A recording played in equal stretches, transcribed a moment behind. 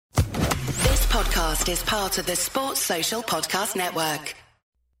podcast is part of the Sports Social Podcast Network.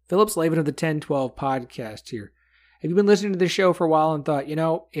 Philip Slavin of the 1012 podcast here. Have you been listening to this show for a while and thought,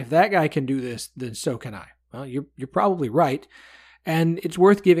 if that guy can do this, then so can I? Well, you're probably right, and it's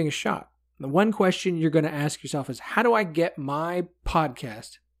worth giving a shot. The one question you're going to ask yourself is, how do I get my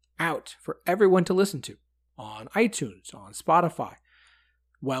podcast out for everyone to listen to on iTunes, on Spotify?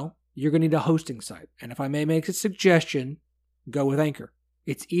 Well, you're going to need a hosting site, and if I may make a suggestion, go with Anchor.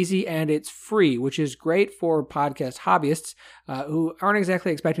 It's easy and it's free, which is great for podcast hobbyists who aren't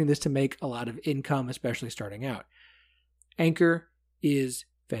exactly expecting this to make a lot of income, especially starting out. Anchor is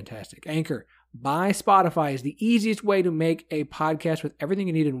fantastic. Anchor by Spotify is the easiest way to make a podcast with everything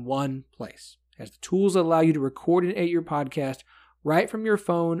you need in one place. It has the tools that allow you to record and edit your podcast right from your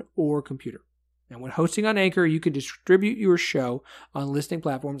phone or computer. And when hosting on Anchor, you can distribute your show on listening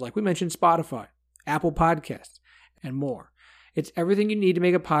platforms like we mentioned, Spotify, Apple Podcasts, and more. It's everything you need to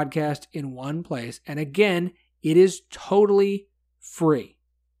make a podcast in one place. And again, it is totally free.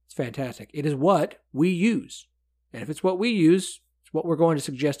 It's fantastic. It is what we use. And if it's what we use, it's what we're going to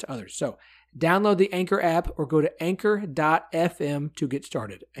suggest to others. So download the Anchor app or go to anchor.fm to get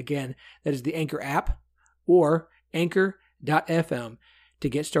started. Again, that is the Anchor app or anchor.fm to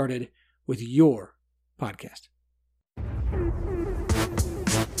get started with your podcast.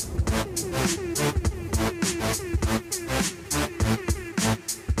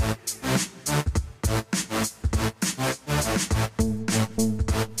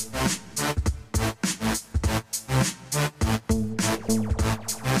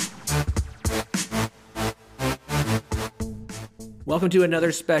 Welcome to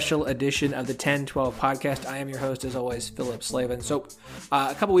another special edition of the 1012 podcast. I am your host, as always, Philip Slavin. So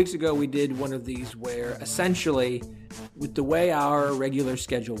a couple weeks ago, we did one of these where essentially, with the way our regular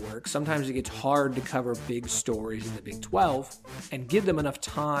schedule works, sometimes it gets hard to cover big stories in the Big 12 and give them enough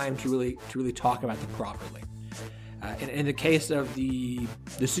time to really talk about them properly. In the case of the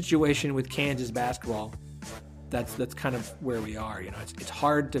situation with Kansas basketball, that's kind of where we are. It's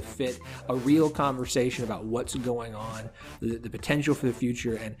hard to fit a real conversation about what's going on, the potential for the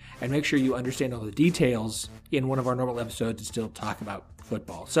future, and make sure you understand all the details in one of our normal episodes and still talk about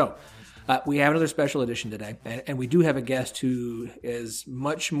football. So we have another special edition today, and we do have a guest who is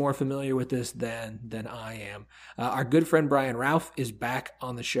much more familiar with this than I am. Our good friend Brian Ralph is back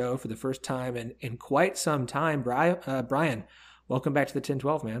on the show for the first time in quite some time. Brian, welcome back to the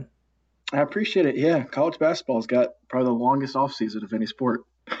 1012, man. I appreciate it. Yeah, college basketball's got probably the longest off season of any sport.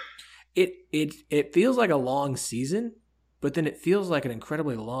 It feels like a long season, but then it feels like an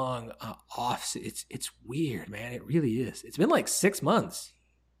incredibly long off. It's weird, man. It really is. It's been like 6 months.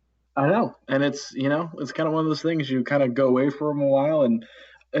 I know, and it's kind of one of those things you kind of go away for a while, and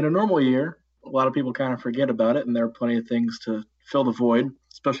in a normal year, a lot of people kind of forget about it, and there are plenty of things to fill the void,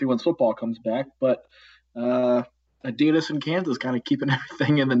 especially when football comes back. But Adidas and Kansas kind of keeping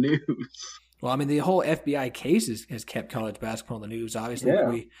everything in the news. Well, I mean, the whole FBI case has kept college basketball in the news. Obviously,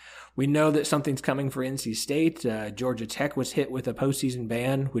 yeah. we know that something's coming for NC State. Georgia Tech was hit with a postseason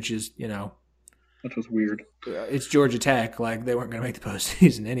ban, which is, which was weird. It's Georgia Tech. Like, they weren't going to make the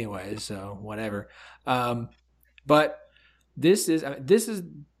postseason anyway, so whatever. But this is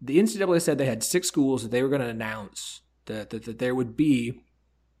the NCAA said they had 6 schools that they were going to announce that there would be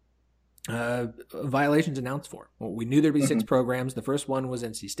violations announced for. Well, we knew there'd be 6 programs. The first one was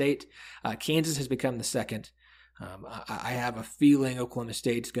NC State. Kansas has become the second. I have a feeling Oklahoma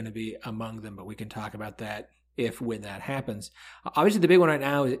State's going to be among them, but we can talk about that when that happens. Obviously, the big one right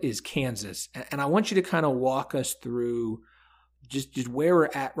now is Kansas, and I want you to kind of walk us through just where we're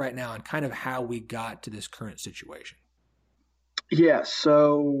at right now and kind of how we got to this current situation. Yeah,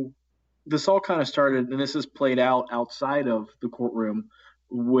 so this all kind of started, and this is played out outside of the courtroom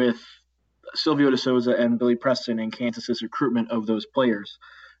with Silvio De Sousa and Billy Preston in Kansas's recruitment of those players.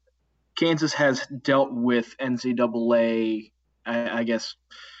 Kansas has dealt with NCAA, I guess,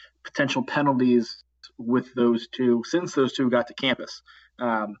 potential penalties with those two since those two got to campus.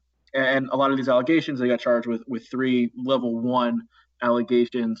 And a lot of these allegations, they got charged with 3 level 1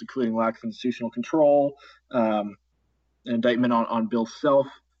 allegations, including lack of institutional control, an indictment on Bill Self,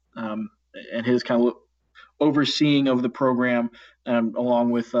 and his kind of overseeing of the program, along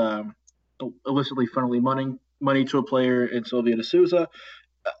with illicitly funneling money to a player in Silvio De Sousa.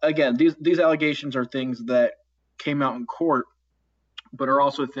 Again, these allegations are things that came out in court, but are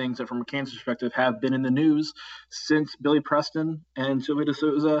also things that, from a Kansas perspective, have been in the news since Billy Preston and Silvio De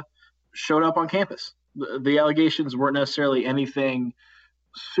Sousa showed up on campus. The allegations weren't necessarily anything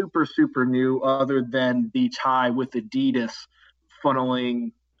super, super new, other than the tie with Adidas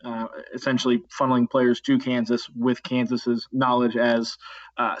funneling essentially funneling players to Kansas with Kansas's knowledge, as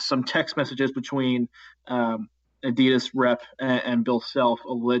some text messages between Adidas rep and Bill Self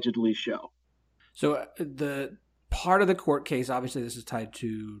allegedly show. So the part of the court case, obviously, this is tied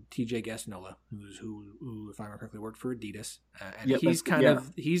to TJ Gassnola, who, if I remember correctly, worked for Adidas, and Yep,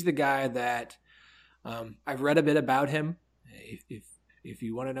 he's the guy that I've read a bit about him. If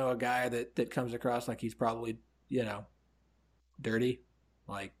you want to know a guy that comes across like he's probably dirty,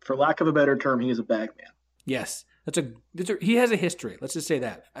 like, for lack of a better term, he is a bag man. Yes, he has a history. Let's just say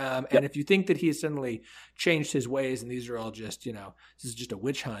that. And if you think that he has suddenly changed his ways and these are all just this is just a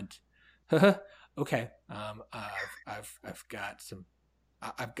witch hunt. Okay. I've got some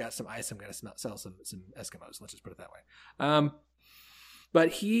ice. I'm going to sell some Eskimos. Let's just put it that way.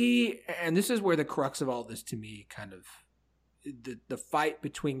 But and this is where the crux of all this, to me, kind of the fight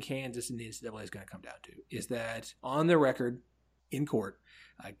between Kansas and the NCAA is going to come down to, is that on the record in court,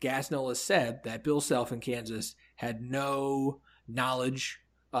 Gassnola said that Bill Self in Kansas had no knowledge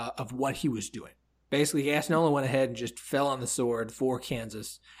of what he was doing. Basically, Gassnola went ahead and just fell on the sword for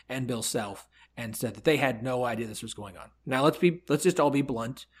Kansas and Bill Self and said that they had no idea this was going on. Now, let's just all be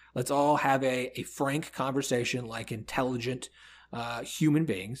blunt. Let's all have a frank conversation like intelligent human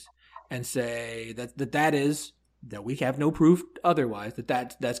beings and say that we have no proof otherwise,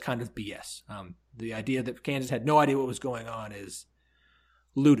 that's kind of BS. The idea that Kansas had no idea what was going on is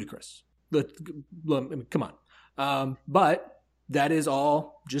ludicrous. Come on. But that is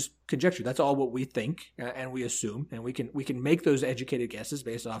all just conjecture. That's all what we think and we assume, and we can make those educated guesses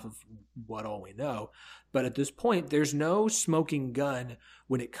based off of what all we know. But at this point, there's no smoking gun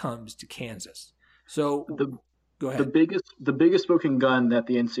when it comes to Kansas. So go ahead. The biggest smoking gun that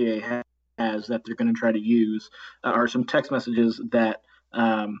the NCAA has that they're going to try to use are some text messages that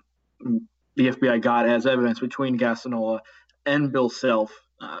the FBI got as evidence between Gassnola and Bill Self.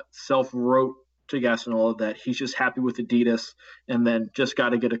 Self wrote to Gassnola that he's just happy with Adidas and then just got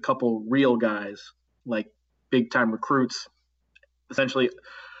to get a couple real guys, like big-time recruits, essentially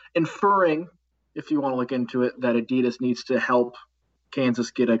inferring, if you want to look into it, that Adidas needs to help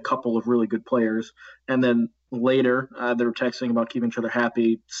Kansas get a couple of really good players. And then later, they were texting about keeping each other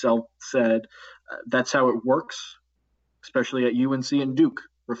happy. Self said, that's how it works, especially at UNC and Duke,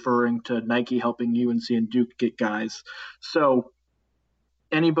 referring to Nike helping UNC and Duke get guys. So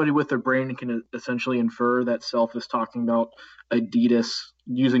anybody with their brain can essentially infer that Self is talking about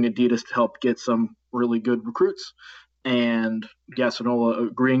using Adidas to help get some really good recruits, and Gassnola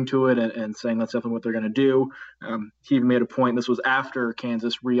agreeing to it and saying that's definitely what they're going to do. He even made a point, this was after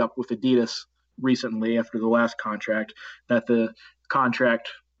Kansas re-upped with Adidas recently after the last contract, that the contract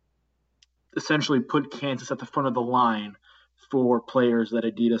essentially put Kansas at the front of the line for players that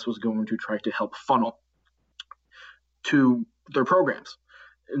Adidas was going to try to help funnel to their programs.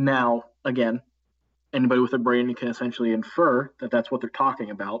 Now, again, anybody with a brain can essentially infer that that's what they're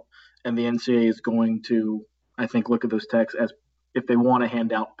talking about, and the NCAA is going to, I think, look at those texts as if they want to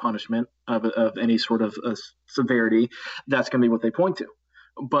hand out punishment of any sort of severity, that's going to be what they point to.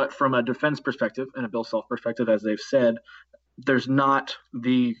 But from a defense perspective and a Bill Self perspective, as they've said, there's not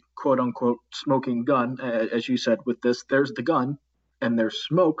the quote-unquote smoking gun. As you said with this, there's the gun and there's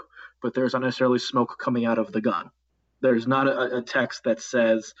smoke, but there's not necessarily smoke coming out of the gun. There's not a text that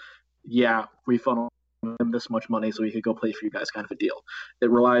says, yeah, we funneled him this much money so he could go play for you guys kind of a deal.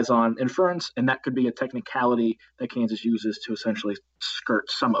 It relies on inference, and that could be a technicality that Kansas uses to essentially skirt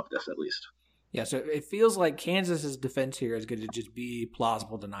some of this at least. Yeah, so it feels like Kansas's defense here is going to just be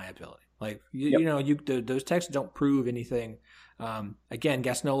plausible deniability. Like, those texts don't prove anything. Again,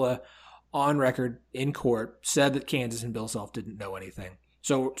 Gassnola, on record in court, said that Kansas and Bill Self didn't know anything.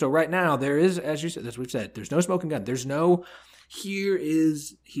 So right now there is, as you said, as we've said, there's no smoking gun. There's no here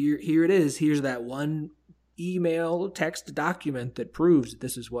it is. Here's that one email text document that proves that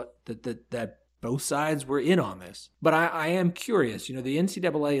this is what that both sides were in on this. But I am curious. The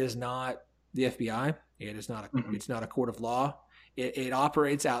NCAA is not the FBI. It is not it's not a court of law. It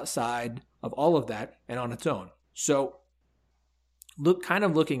operates outside of all of that and on its own. So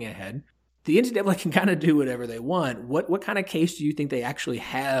looking ahead, the NCAA can kind of do whatever they want. What kind of case do you think they actually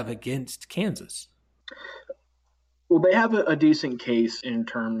have against Kansas? Well, they have a decent case in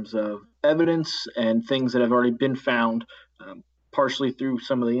terms of evidence and things that have already been found, partially through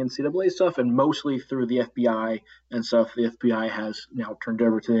some of the NCAA stuff and mostly through the FBI and stuff the FBI has now turned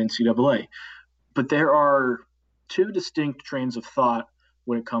over to the NCAA. But there are two distinct trains of thought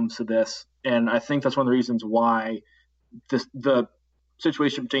when it comes to this, and I think that's one of the reasons why the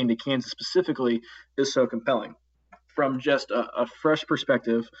situation pertaining to Kansas specifically is so compelling. From just a fresh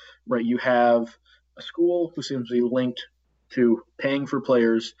perspective, right, you have a school who seems to be linked to paying for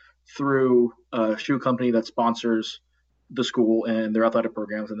players through a shoe company that sponsors the school and their athletic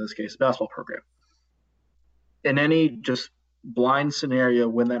programs, in this case, the basketball program. In any just blind scenario,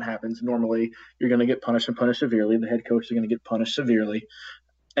 when that happens, normally you're going to get punished and punished severely. The head coach is going to get punished severely,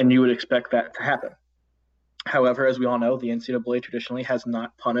 and you would expect that to happen. However, as we all know, the NCAA traditionally has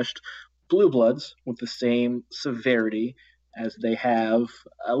not punished blue bloods with the same severity as they have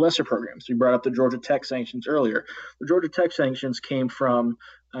lesser programs. You brought up the Georgia Tech sanctions earlier. The Georgia Tech sanctions came from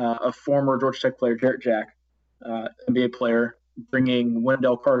a former Georgia Tech player, Jarrett Jack, NBA player, bringing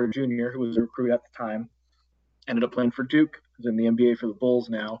Wendell Carter Jr., who was a recruit at the time, ended up playing for Duke, who's in the NBA for the Bulls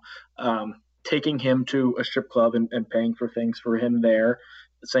now, taking him to a strip club and paying for things for him there.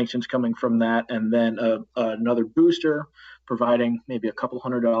 The sanctions coming from that, and then another booster providing maybe a couple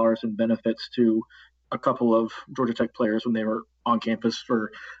 $100 in benefits to a couple of Georgia Tech players when they were on campus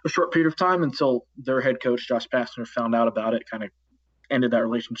for a short period of time until their head coach, Josh Pastner, found out about it, kind of ended that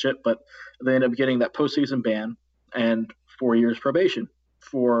relationship. But they ended up getting that postseason ban and 4 years probation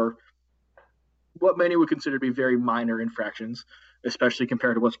for what many would consider to be very minor infractions, especially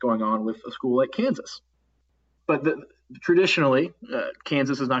compared to what's going on with a school like Kansas. But traditionally,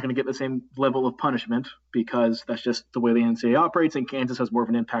 Kansas is not going to get the same level of punishment because that's just the way the NCAA operates, and Kansas has more of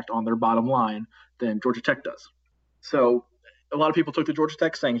an impact on their bottom line than Georgia Tech does. So a lot of people took the Georgia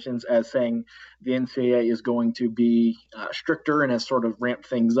Tech sanctions as saying the NCAA is going to be stricter and has sort of ramped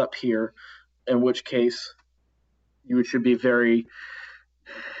things up here, in which case you should be very,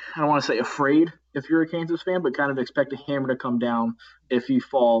 I don't want to say afraid if you're a Kansas fan, but kind of expect a hammer to come down if you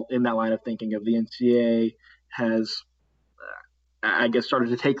fall in that line of thinking of the NCAA has, I guess, started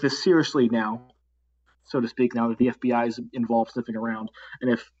to take this seriously now, so to speak, now that the FBI is involved sniffing around. And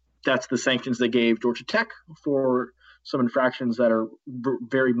if that's the sanctions they gave Georgia Tech for some infractions that are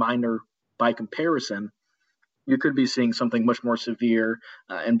very minor by comparison, you could be seeing something much more severe,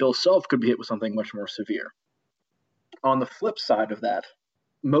 and Bill Self could be hit with something much more severe. On the flip side of that,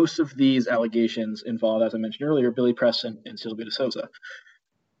 most of these allegations involve, as I mentioned earlier, Billy Preston and Silvio De Sousa.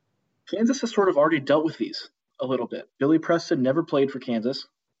 Kansas has sort of already dealt with these a little bit. Billy Preston never played for Kansas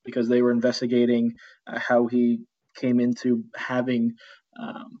because they were investigating how he came into having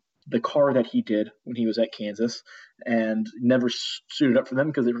the car that he did when he was at Kansas, and never suited up for them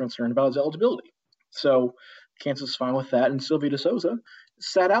because they were concerned about his eligibility. So Kansas is fine with that, and Silvio De Sousa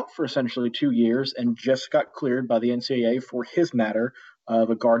sat out for essentially 2 years and just got cleared by the NCAA for his matter of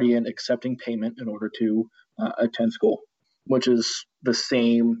a guardian accepting payment in order to attend school, which is the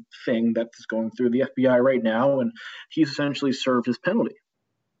same thing that's going through the FBI right now, and he's essentially served his penalty.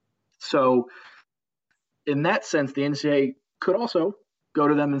 So in that sense, the NCAA could also go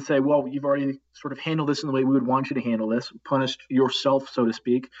to them and say, well, you've already sort of handled this in the way we would want you to handle this, punished yourself, so to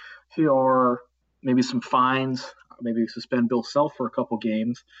speak. Here are maybe some fines, maybe suspend Bill Self for a couple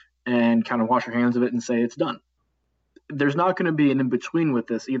games and kind of wash your hands of it and say it's done. There's not going to be an in-between with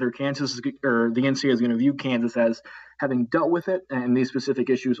this. Either Kansas or the NCAA is going to view Kansas as having dealt with it and these specific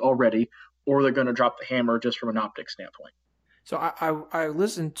issues already, or they're going to drop the hammer just from an optics standpoint. So I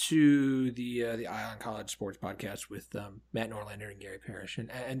listened to the Ion College Sports podcast with Matt Norlander and Gary Parrish,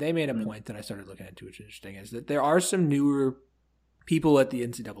 and they made a point that I started looking into, which is interesting, is that there are some newer people at the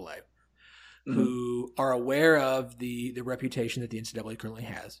NCAA who are aware of the reputation that the NCAA currently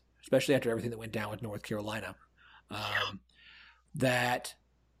has, especially after everything that went down with North Carolina, that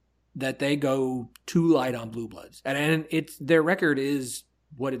they go too light on blue bloods, and it's their record is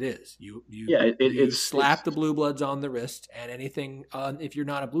what it is. You slap the blue bloods on the wrist, and anything if you're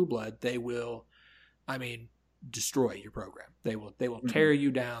not a blue blood, they will, destroy your program. They will tear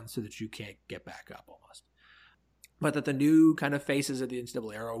you down so that you can't get back up almost. But that the new kind of faces of the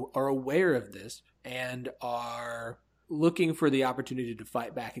NCAA are aware of this and are looking for the opportunity to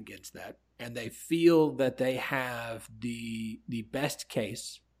fight back against that, and they feel that they have the best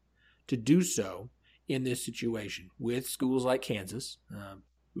case to do so in this situation with schools like Kansas,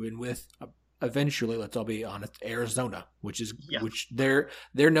 and with eventually, let's all be honest, Arizona, which their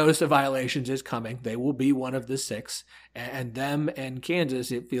notice of violations is coming. They will be one of the 6, and them and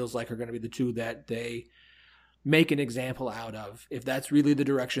Kansas, it feels like, are going to be the 2 that they make an example out of, if that's really the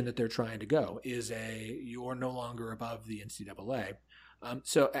direction that they're trying to go, is you're no longer above the NCAA.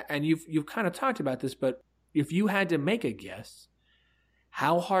 So, and you've kind of talked about this, but if you had to make a guess,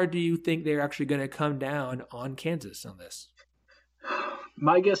 how hard do you think they're actually going to come down on Kansas on this?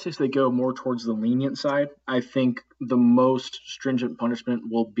 My guess is they go more towards the lenient side. I think the most stringent punishment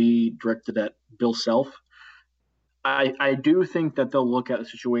will be directed at Bill Self. I do think that they'll look at the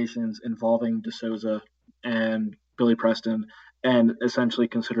situations involving De Sousa and Billy Preston and essentially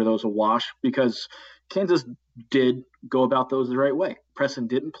consider those a wash, because Kansas did go about those the right way. Preston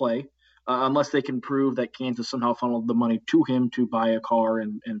didn't play unless they can prove that Kansas somehow funneled the money to him to buy a car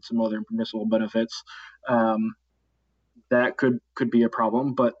and some other permissible benefits. That could be a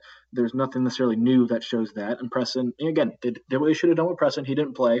problem, but there's nothing necessarily new that shows that. And Preston, again, they did what they should have done with Preston. He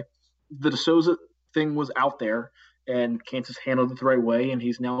didn't play. The DeSouza thing was out there, and Kansas handled it the right way, and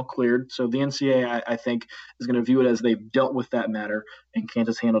he's now cleared. So the NCAA, I think, is going to view it as they've dealt with that matter, and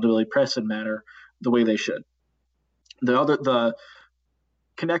Kansas handled the Billy Preston matter the way they should. The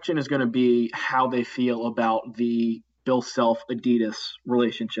connection is going to be how they feel about the Bill Self Adidas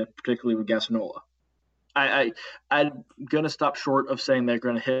relationship, particularly with Gassinola. I'm going to stop short of saying they're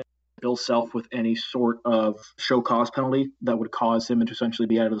going to hit Bill Self with any sort of show cause penalty that would cause him to essentially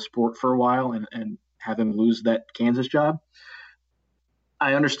be out of the sport for a while and have him lose that Kansas job.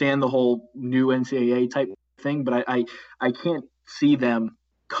 I understand the whole new NCAA type thing, but I can't see them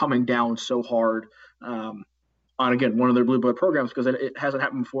coming down so hard on, again, one of their blue blood programs, because it hasn't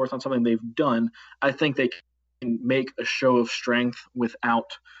happened before. It's not something they've done. I think they can make a show of strength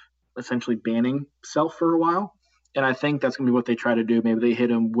without essentially banning Self for a while. And I think that's going to be what they try to do. Maybe they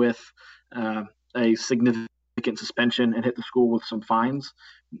hit him with a significant suspension and hit the school with some fines.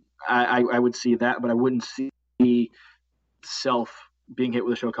 I would see that, but I wouldn't see Self being hit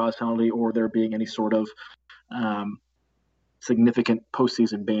with a show cause penalty or there being any sort of significant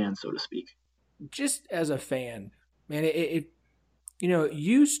postseason ban, so to speak. Just as a fan, man, it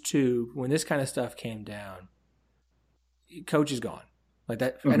used to, when this kind of stuff came down, coach is gone. Like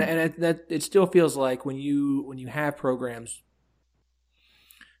that, mm-hmm. and that it still feels like when you have programs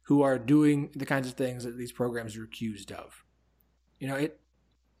who are doing the kinds of things that these programs are accused of,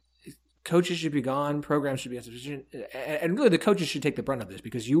 coaches should be gone, programs should be insufficient, and really the coaches should take the brunt of this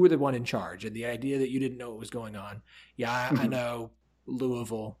because you were the one in charge, and the idea that you didn't know what was going on. Yeah, I know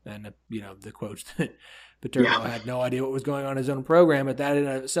Louisville and the quotes that Paterno had no idea what was going on in his own program, but that in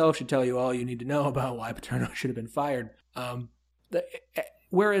and of itself should tell you all you need to know about why Paterno should have been fired.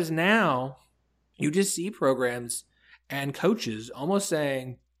 Whereas now you just see programs and coaches almost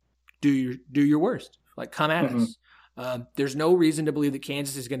saying, do your worst, like come at us. There's no reason to believe that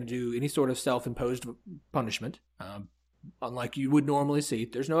Kansas is going to do any sort of self-imposed punishment, unlike you would normally see.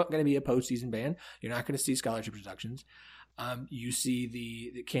 There's not going to be a postseason ban. You're not going to see scholarship reductions. You see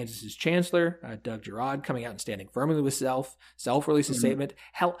the Kansas's chancellor, Doug Girard, coming out and standing firmly with Self released a statement.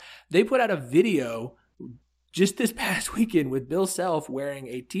 Hell, they put out a video just this past weekend with Bill Self wearing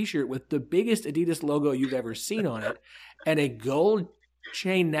a T-shirt with the biggest Adidas logo you've ever seen on it and a gold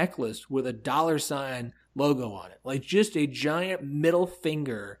chain necklace with a $sign logo on it. Like just a giant middle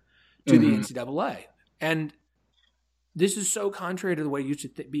finger to the NCAA. And this is so contrary to the way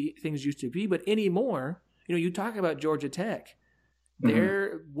things used to be. But anymore, you talk about Georgia Tech.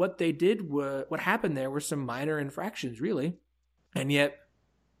 What happened there were some minor infractions, really. And yet,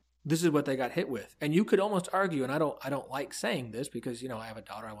 this is what they got hit with. And you could almost argue, and I don't like saying this because, I have a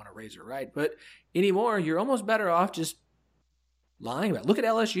daughter, I want to raise her right. But anymore, you're almost better off just lying about it. Look at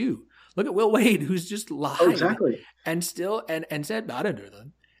LSU. Look at Will Wade, who's just lied. Oh, exactly. And still, and said, I didn't do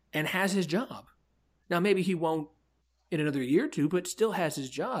them, and has his job. Now, maybe he won't in another year or two, but still has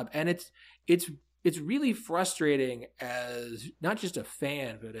his job. And it's really frustrating as not just a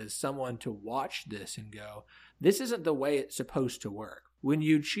fan, but as someone to watch this and go, this isn't the way it's supposed to work. When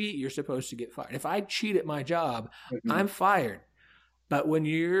you cheat, you're supposed to get fired. If I cheat at my job, I'm fired. But when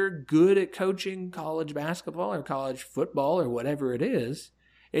you're good at coaching college basketball or college football or whatever it is,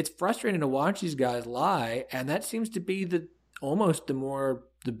 it's frustrating to watch these guys lie. And that seems to be the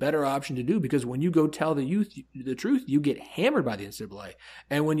better option to do, because when you go tell the truth, you get hammered by the NCAA.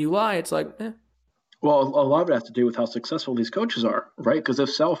 And when you lie, it's like, Well, a lot of it has to do with how successful these coaches are, right? Because if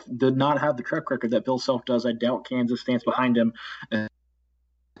Self did not have the track record that Bill Self does, I doubt Kansas stands behind him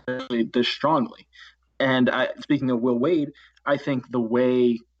this strongly. And speaking of Will Wade, I think the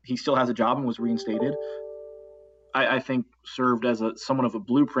way he still has a job and was reinstated, I think served as somewhat of a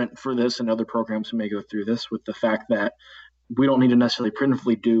blueprint for this and other programs who may go through this, with the fact that we don't need to necessarily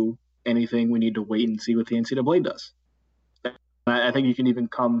preemptively do anything. We need to wait and see what the NCAA does. I think you can even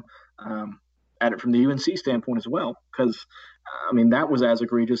come at it from the UNC standpoint as well, because, that was as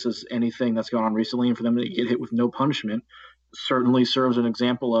egregious as anything that's gone on recently, and for them to get hit with no punishment certainly serves an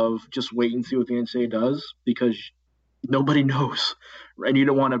example of just wait and see what the NCAA does, because nobody knows, right? You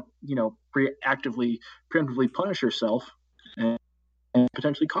don't want to, preemptively punish yourself and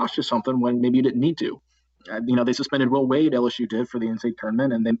potentially cost you something when maybe you didn't need to. They suspended Will Wade, LSU did, for the NCAA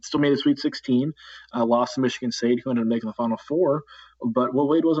tournament, and they still made a Sweet 16, lost to Michigan State, who ended up making the Final Four, but Will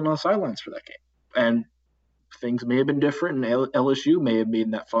Wade wasn't on the sidelines for that game. And things may have been different, and LSU may have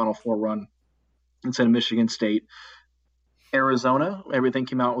made that Final Four run instead of Michigan State. Arizona, everything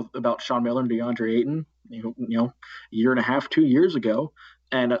came out about Sean Miller and DeAndre Ayton, a year and a half, 2 years ago,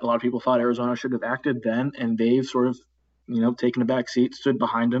 and a lot of people thought Arizona should have acted then, and they've sort of, taken a back seat, stood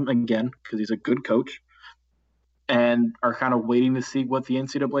behind him again because he's a good coach, and are kind of waiting to see what the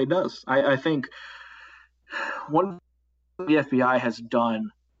NCAA does. I think one the FBI has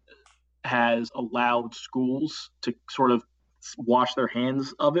done has allowed schools to sort of wash their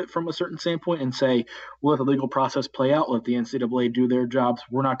hands of it from a certain standpoint and say, we'll let the legal process play out, let the NCAA do their jobs.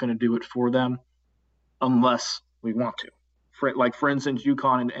 We're not going to do it for them unless we want to. For instance,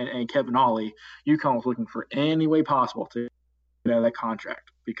 UConn and Kevin Ollie, UConn was looking for any way possible to get out of that contract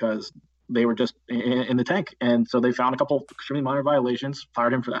because they were just in the tank. And so they found a couple extremely minor violations,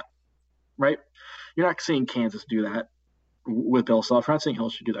 fired him for that, right? You're not seeing Kansas do that with Bill Self. You're not saying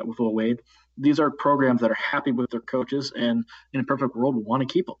LSU should do that with Will Wade. These are programs that are happy with their coaches and in a perfect world want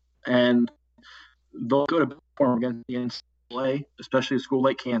to keep them. And they'll go to perform against the NCAA, especially a school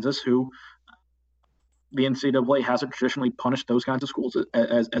like Kansas, who the NCAA hasn't traditionally punished those kinds of schools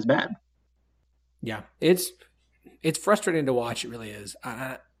as bad. Yeah, it's frustrating to watch. It really is.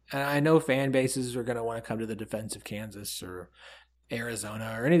 I know fan bases are going to want to come to the defense of Kansas or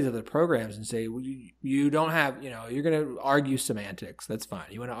Arizona or any of the other programs and say, well, you don't have, you're going to argue semantics. That's fine.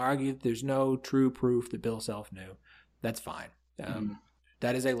 You want to argue that there's no true proof that Bill Self knew. That's fine.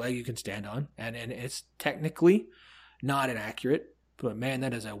 That is a leg you can stand on. And it's technically not inaccurate, but man,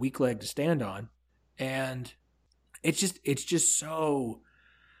 that is a weak leg to stand on. And it's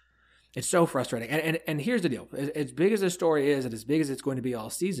so frustrating. And here's the deal. As big as the story is and as big as it's going to be all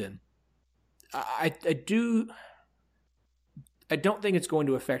season, I don't think it's going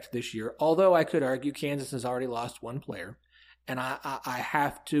to affect this year, although I could argue Kansas has already lost one player, and I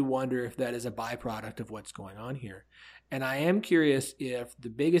have to wonder if that is a byproduct of what's going on here. And I am curious if the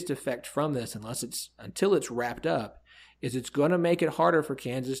biggest effect from this, until it's wrapped up, is it's going to make it harder for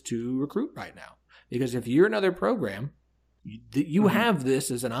Kansas to recruit right now. Because if you're another program, you have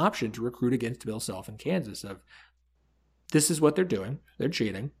this as an option to recruit against Bill Self in Kansas of this is what they're doing. They're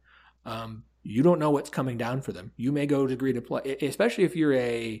cheating. You don't know what's coming down for them. You may go to agree to play, especially if you're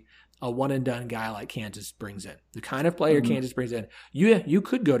a one-and-done guy like Kansas brings in. The kind of player Kansas brings in. You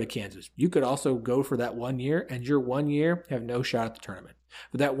could go to Kansas. You could also go for that 1 year, and your 1 year have no shot at the tournament.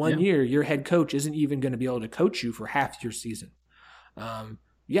 For that 1 year, your head coach isn't even going to be able to coach you for half your season.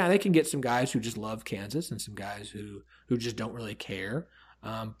 They can get some guys who just love Kansas and some guys who just don't really care.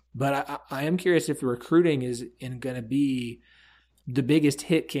 But I am curious if the recruiting is going to be the biggest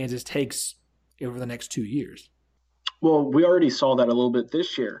hit Kansas takes over the next 2 years. Well, we already saw that a little bit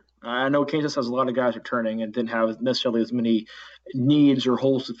this year. I know Kansas has a lot of guys returning and didn't have necessarily as many needs or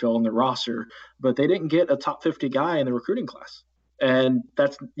holes to fill in their roster, but they didn't get a top 50 guy in the recruiting class. And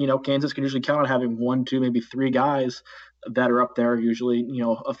that's, Kansas can usually count on having 1, 2, maybe 3 guys that are up there, usually,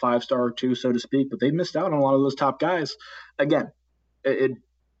 a 5-star or 2, so to speak, but they missed out on a lot of those top guys. Again, it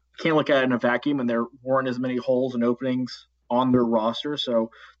can't look at it in a vacuum, and there weren't as many holes and openings on their roster. So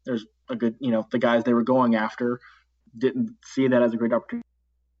there's a good, the guys they were going after didn't see that as a great opportunity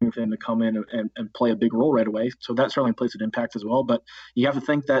for them to come in and play a big role right away. So that certainly plays an impact as well. But you have to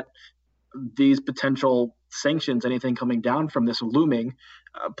think that these potential sanctions, anything coming down from this looming,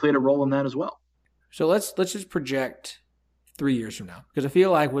 played a role in that as well. So let's just project 3 years from now, because I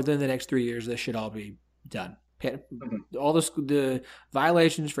feel like within the next 3 years, this should all be done. All the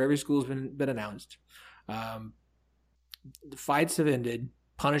violations for every school has been announced. The fights have ended.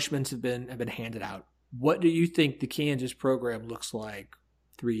 Punishments have been handed out. What do you think the Kansas program looks like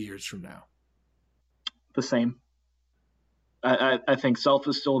 3 years from now? The same. I think Self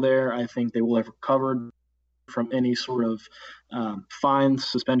is still there. I think they will have recovered from any sort of fines,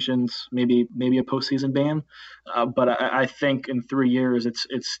 suspensions, maybe a postseason ban. But I think in 3 years,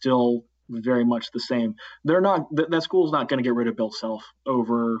 it's still very much the same. They're not. That school's not going to get rid of Bill Self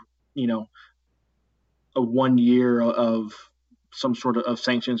over a 1 year of some sort of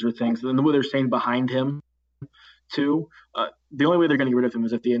sanctions or things. And the way they're staying behind him, too. The only way they're going to get rid of him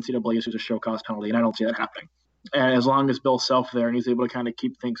is if the NCAA issues a show cause penalty, and I don't see that happening. And as long as Bill's Self there and he's able to kind of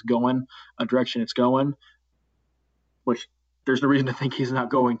keep things going, a direction it's going, which there's no reason to think he's not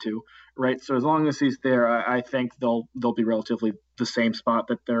going to, right? So as long as he's there, I think they'll be relatively the same spot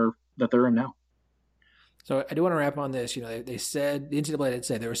that they're in now. So I do want to wrap on this. They said, the NCAA did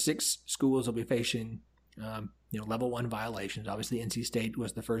say there were 6 schools will be facing level 1 violations. Obviously, NC State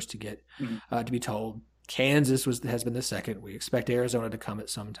was the first to get to be told Kansas has been the second. We expect Arizona to come at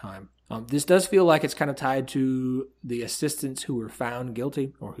some time. This does feel like it's kind of tied to the assistants who were found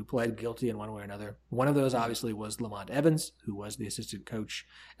guilty or who pled guilty in one way or another. One of those obviously was Lamont Evans, who was the assistant coach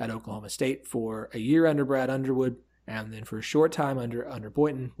at Oklahoma State for a year under Brad Underwood, and then for a short time under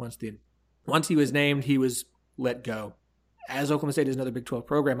Boynton. Once he was named, he was let go. As Oklahoma State is another Big 12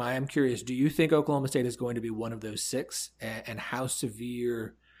 program, I am curious, do you think Oklahoma State is going to be one of those 6? And how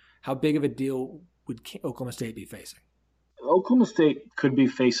big of a deal would Oklahoma State be facing? Oklahoma State could be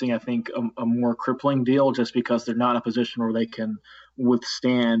facing, I think, a more crippling deal just because they're not in a position where they can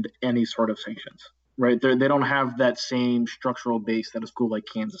withstand any sort of sanctions, right? They don't have that same structural base that a school like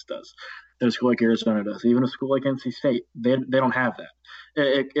Kansas does, that a school like Arizona does, even a school like NC State. They don't have that.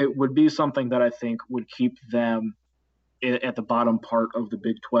 It would be something that I think would keep them at the bottom part of the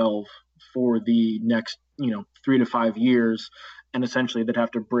Big 12 for the next, 3 to 5 years. And essentially they'd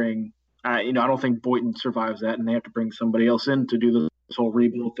have to bring, I don't think Boynton survives that, and they have to bring somebody else in to do this whole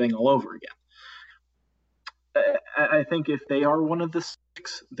rebuild thing all over again. I think if they are one of the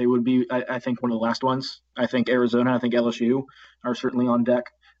 6, they would be, I think, one of the last ones. I think Arizona, I think LSU are certainly on deck.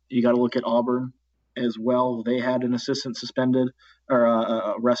 You got to look at Auburn as well. They had an assistant suspended or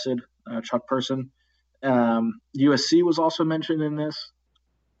arrested, Chuck Person. USC was also mentioned in this.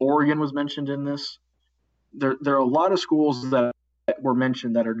 Oregon was mentioned in this. There are a lot of schools that were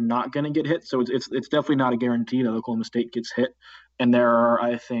mentioned that are not going to get hit. So it's definitely not a guarantee that Oklahoma State gets hit. And there are,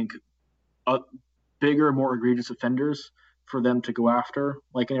 I think, bigger, more egregious offenders for them to go after,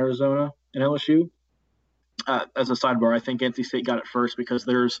 like in Arizona and LSU. As a sidebar, I think NC State got it first because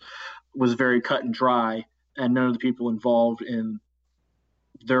theirs was very cut and dry, and none of the people involved in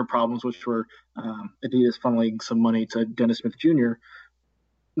their problems, which were Adidas funneling some money to Dennis Smith Jr.,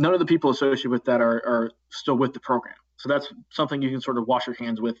 none of the people associated with that are still with the program. So that's something you can sort of wash your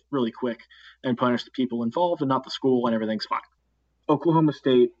hands with really quick and punish the people involved and not the school, and everything's fine. Oklahoma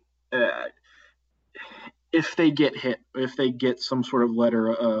State, if they get hit, if they get some sort of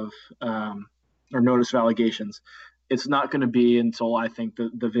letter of or notice of allegations, it's not going to be until, I think,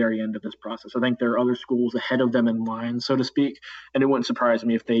 the very end of this process. I think there are other schools ahead of them in line, so to speak, and it wouldn't surprise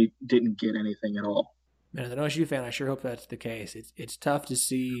me if they didn't get anything at all. Man, as an OSU fan, I sure hope that's the case. It's tough to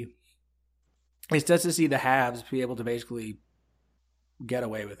see. It's tough to see the haves be able to basically get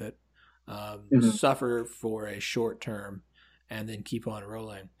away with it, suffer for a short term, and then keep on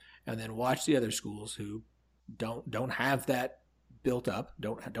rolling, and then watch the other schools who don't have that built up,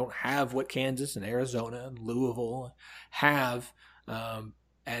 don't have what Kansas and Arizona and Louisville have,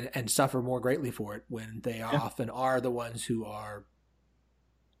 and suffer more greatly for it when they often are the ones who are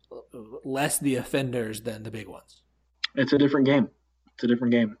less the offenders than the big ones. It's a different game.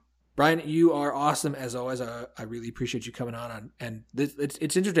 Brian, you are awesome as always. I really appreciate you coming on. And it's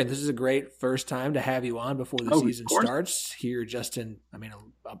interesting. This is a great first time to have you on before the season starts here just in,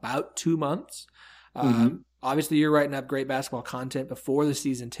 about 2 months. Obviously, you're writing up great basketball content before the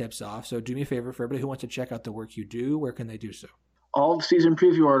season tips off. So do me a favor, for everybody who wants to check out the work you do, where can they do so? All the season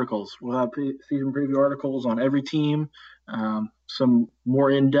preview articles. We'll have season preview articles on every team, some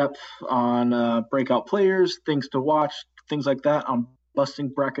more in-depth on breakout players, things to watch, things like that on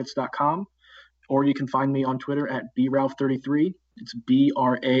bustingbrackets.com. Or you can find me on Twitter at BRAUF33. It's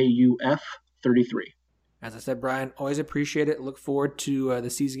BRAUF 33. As I said, Brian, always appreciate it. Look forward to the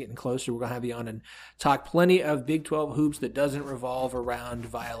season getting closer. We're going to have you on and talk plenty of Big 12 hoops that doesn't revolve around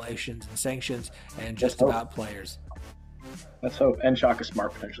violations and sanctions and just about players. Let's hope. And Shaka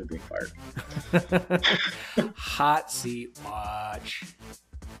Smart potentially being fired. Hot seat watch.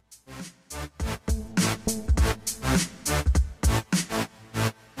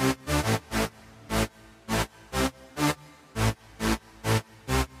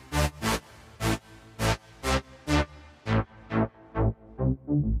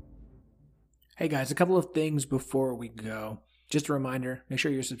 Hey guys, a couple of things before we go. Just a reminder, make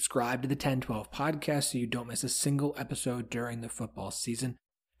sure you're subscribed to the 1012 podcast so you don't miss a single episode during the football season.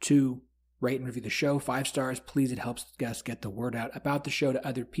 2, rate and review the show. 5 stars, please. It helps us get the word out about the show to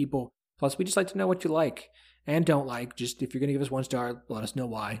other people. Plus, we just like to know what you like and don't like. Just if you're going to give us 1 star, let us know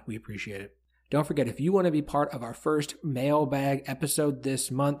why. We appreciate it. Don't forget, if you want to be part of our first mailbag episode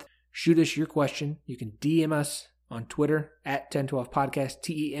this month, shoot us your question. You can DM us on Twitter at 1012podcast,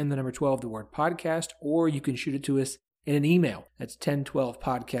 TEN, the number 12, the word podcast, or you can shoot it to us in an email. That's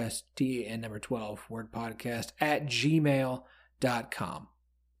 1012podcast, TEN, number 12, word podcast, at gmail.com.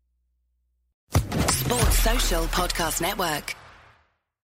 Sports Social Podcast Network.